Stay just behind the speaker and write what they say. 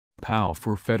Powell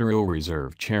for Federal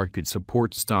Reserve Chair could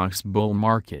support stocks bull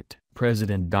market.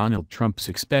 President Donald Trump's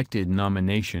expected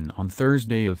nomination on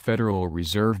Thursday of Federal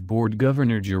Reserve Board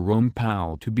Governor Jerome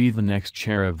Powell to be the next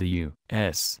chair of the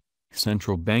U.S.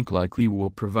 central bank likely will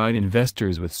provide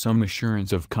investors with some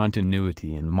assurance of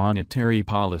continuity in monetary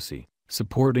policy,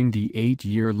 supporting the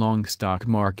 8-year-long stock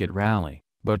market rally,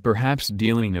 but perhaps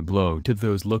dealing a blow to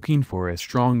those looking for a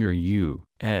stronger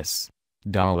U.S.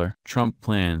 dollar. Trump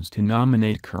plans to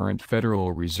nominate current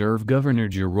Federal Reserve Governor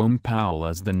Jerome Powell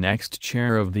as the next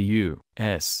chair of the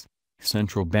U.S.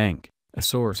 central bank, a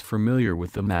source familiar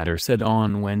with the matter said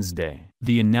on Wednesday.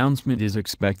 The announcement is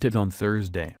expected on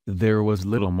Thursday. There was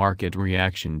little market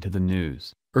reaction to the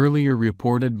news, earlier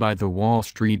reported by the Wall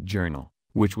Street Journal,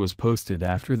 which was posted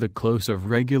after the close of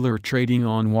regular trading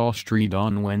on Wall Street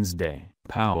on Wednesday.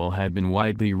 Powell had been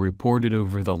widely reported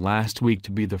over the last week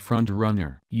to be the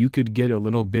front-runner. You could get a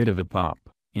little bit of a pop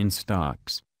in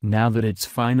stocks now that it's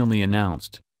finally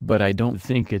announced, but I don't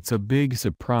think it's a big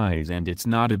surprise and it's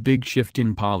not a big shift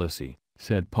in policy,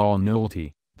 said Paul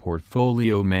Nolte,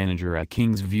 portfolio manager at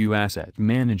Kingsview Asset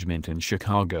Management in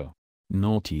Chicago.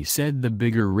 Nolte said the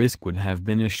bigger risk would have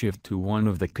been a shift to one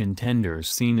of the contenders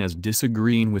seen as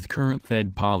disagreeing with current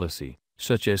Fed policy,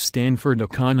 such as Stanford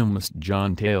economist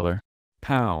John Taylor.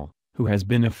 Powell, who has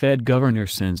been a Fed governor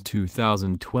since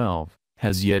 2012,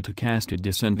 has yet to cast a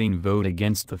dissenting vote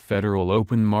against the Federal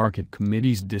Open Market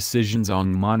Committee's decisions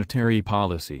on monetary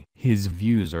policy. His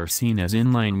views are seen as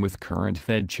in line with current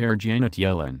Fed Chair Janet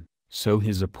Yellen, so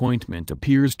his appointment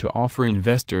appears to offer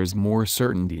investors more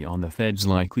certainty on the Fed's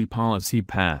likely policy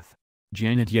path.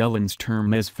 Janet Yellen's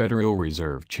term as Federal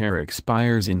Reserve Chair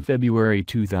expires in February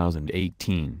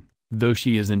 2018. Though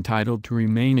she is entitled to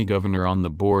remain a governor on the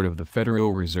board of the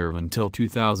Federal Reserve until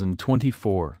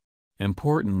 2024.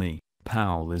 Importantly,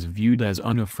 Powell is viewed as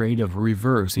unafraid of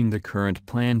reversing the current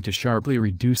plan to sharply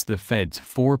reduce the Fed's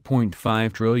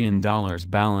 $4.5 trillion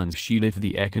balance sheet if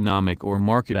the economic or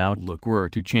market outlook were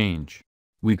to change.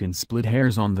 We can split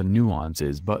hairs on the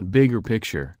nuances, but bigger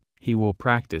picture, he will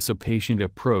practice a patient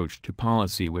approach to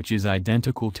policy which is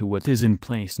identical to what is in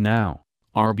place now,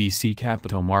 RBC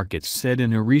Capital Markets said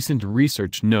in a recent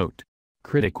research note.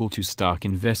 Critical to stock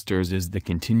investors is the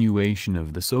continuation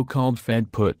of the so-called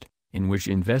Fed put, in which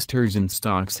investors in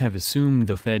stocks have assumed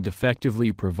the Fed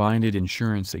effectively provided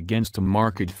insurance against a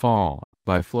market fall,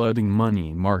 by flooding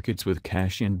money markets with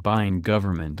cash and buying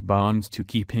government bonds to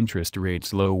keep interest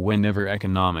rates low whenever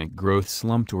economic growth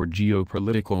slumped or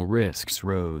geopolitical risks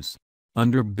rose.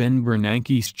 Under Ben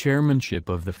Bernanke's chairmanship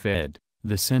of the Fed,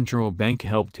 the central bank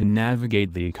helped to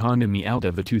navigate the economy out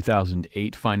of the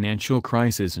 2008 financial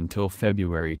crisis until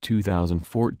February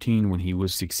 2014 when he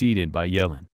was succeeded by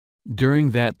Yellen. During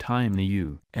that time the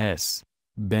U.S.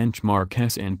 benchmark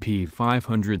S&P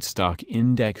 500 stock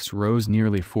index rose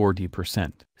nearly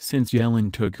 40%. Since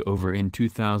Yellen took over in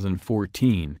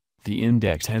 2014, the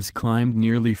index has climbed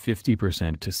nearly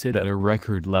 50% to sit at a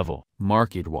record level.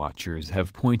 Market watchers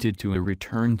have pointed to a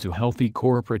return to healthy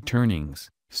corporate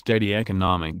earnings, steady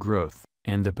economic growth,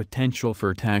 and the potential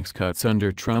for tax cuts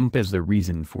under Trump as the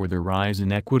reason for the rise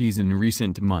in equities in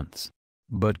recent months.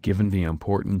 But given the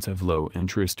importance of low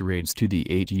interest rates to the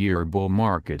 8-year bull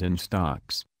market in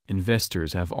stocks,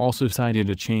 investors have also cited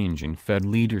a change in Fed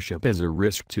leadership as a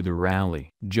risk to the rally.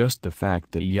 Just the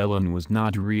fact that Yellen was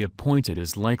not reappointed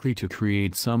is likely to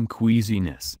create some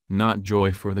queasiness, not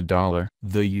joy for the dollar.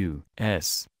 The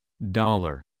U.S.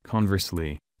 dollar,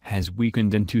 conversely, has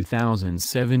weakened in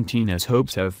 2017 as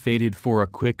hopes have faded for a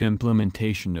quick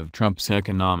implementation of Trump's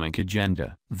economic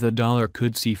agenda. The dollar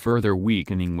could see further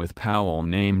weakening with Powell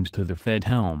named to the Fed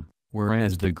helm,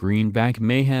 whereas the greenback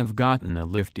may have gotten a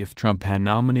lift if Trump had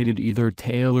nominated either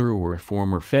Taylor or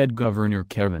former Fed Governor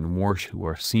Kevin Warsh, who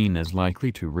are seen as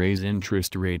likely to raise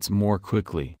interest rates more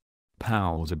quickly.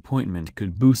 Powell's appointment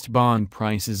could boost bond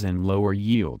prices and lower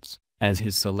yields, as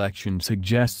his selection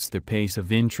suggests the pace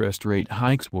of interest rate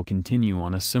hikes will continue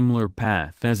on a similar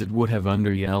path as it would have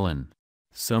under Yellen.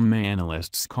 Some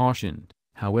analysts cautioned,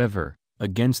 however,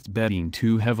 against betting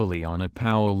too heavily on a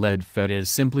Powell-led Fed as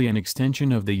simply an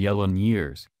extension of the Yellen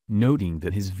years, noting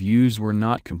that his views were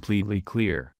not completely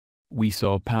clear. We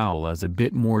saw Powell as a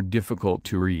bit more difficult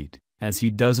to read, as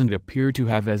he doesn't appear to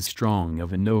have as strong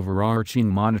of an overarching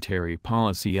monetary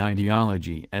policy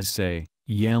ideology as, say,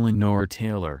 Yellen or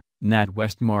Taylor,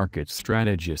 NatWest market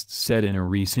strategists said in a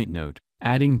recent note,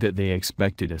 adding that they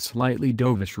expected a slightly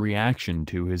dovish reaction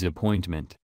to his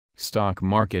appointment. Stock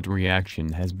market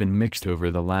reaction has been mixed over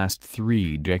the last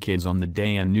 3 decades on the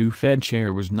day a new Fed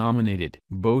chair was nominated.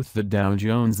 Both the Dow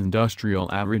Jones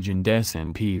Industrial Average and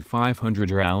S&P 500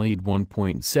 rallied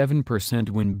 1.7%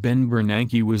 when Ben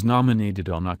Bernanke was nominated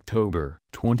on October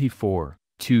 24,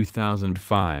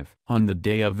 2005. On the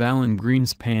day of Alan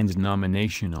Greenspan's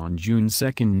nomination on June 2,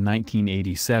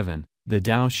 1987, the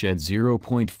Dow shed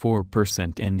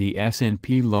 0.4% and the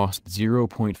S&P lost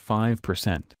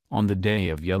 0.5%. On the day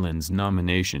of Yellen's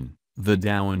nomination, the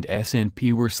Dow and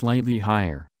S&P were slightly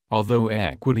higher, although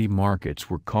equity markets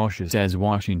were cautious as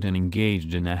Washington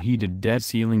engaged in a heated debt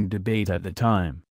ceiling debate at the time.